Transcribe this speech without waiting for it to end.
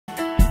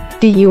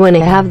Do you want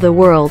to have the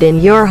world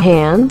in your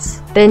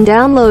hands? Then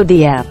download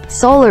the app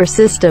Solar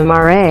System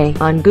RA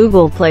on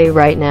Google Play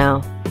right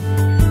now.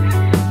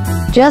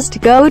 Just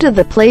go to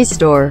the Play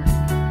Store.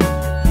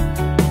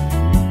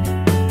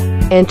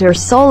 Enter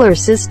Solar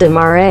System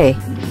RA.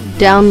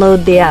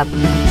 Download the app.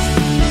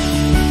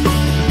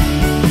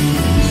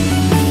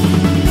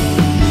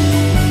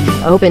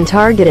 Open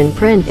Target and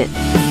print it.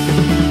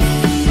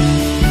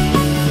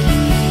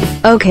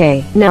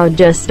 Okay, now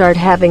just start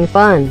having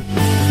fun.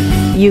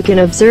 You can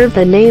observe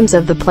the names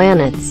of the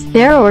planets,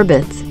 their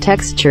orbits,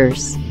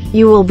 textures.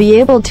 You will be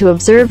able to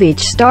observe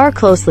each star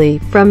closely,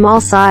 from all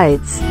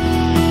sides.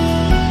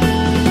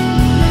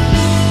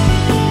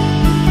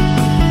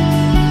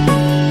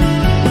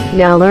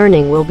 Now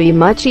learning will be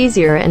much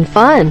easier and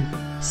fun.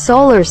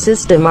 Solar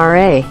System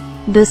RA.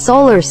 The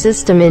solar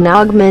system in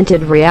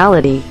augmented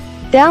reality.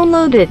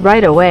 Download it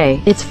right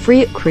away. It's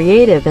free,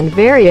 creative and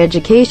very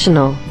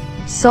educational.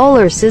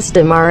 Solar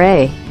System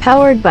RA,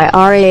 powered by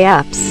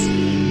RA Apps.